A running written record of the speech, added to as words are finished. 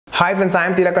Hi friends, I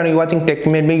am Tilak and you are watching Tech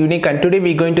Made Me Unique, and today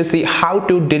we are going to see how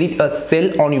to delete a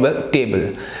cell on your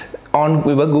table on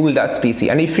your Google Docs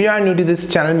PC. And if you are new to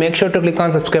this channel, make sure to click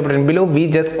on subscribe button below. We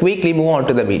just quickly move on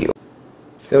to the video.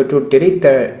 So to delete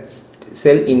the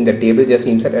cell in the table, just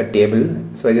insert a table.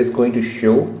 So I just going to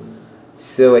show.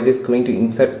 So I just going to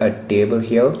insert a table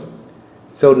here.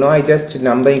 So now I just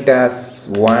number it as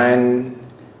 1,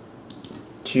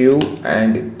 2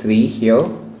 and 3 here.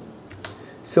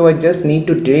 So I just need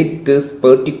to delete this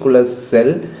particular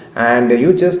cell, and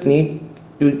you just need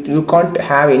you can't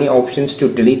have any options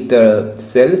to delete the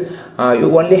cell.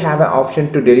 You only have an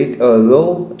option to delete a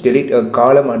row, delete a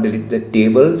column or delete the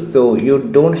table. So you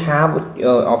don't have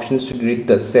options to delete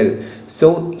the cell.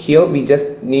 So here we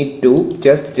just need to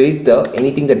just delete the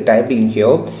anything that type in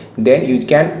here. Then you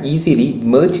can easily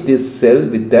merge this cell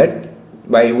with that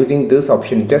by using this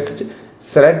option. Just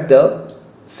select the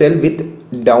cell with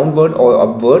downward or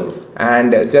upward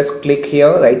and just click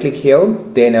here, right click here,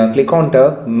 then click on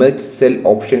the merge cell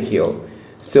option here.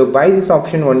 So by this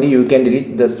option only you can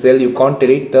delete the cell. You can't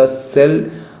delete the cell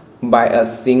by a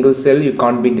single cell, you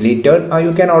can't be deleted. Or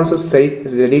you can also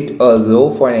delete a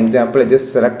row. For an example, I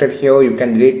just selected here, you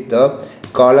can delete the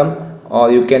column,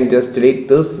 or you can just delete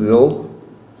this row.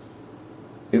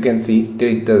 You can see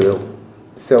delete the row.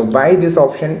 So by this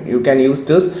option you can use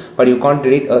this, but you can't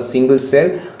delete a single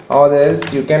cell. Or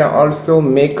else you can also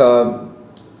make a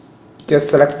just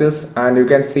select this and you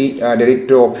can see delete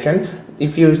to option.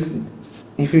 If you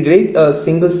delete a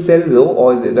single cell row,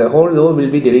 or the whole row will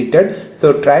be deleted.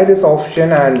 So try this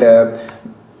option and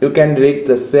you can delete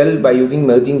the cell by using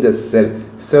merging the cell.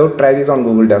 So try this on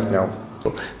Google Docs now.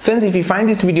 Friends, if you find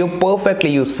this video perfectly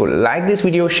useful, like this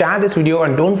video, share this video,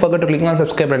 and don't forget to click on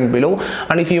subscribe button below.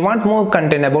 And if you want more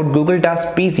content about Google Docs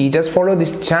PC, just follow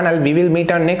this channel. We will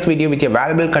meet on next video with your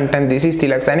valuable content. This is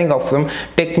Tilak signing off from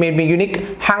Tech Made Me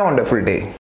Unique. Have a wonderful day.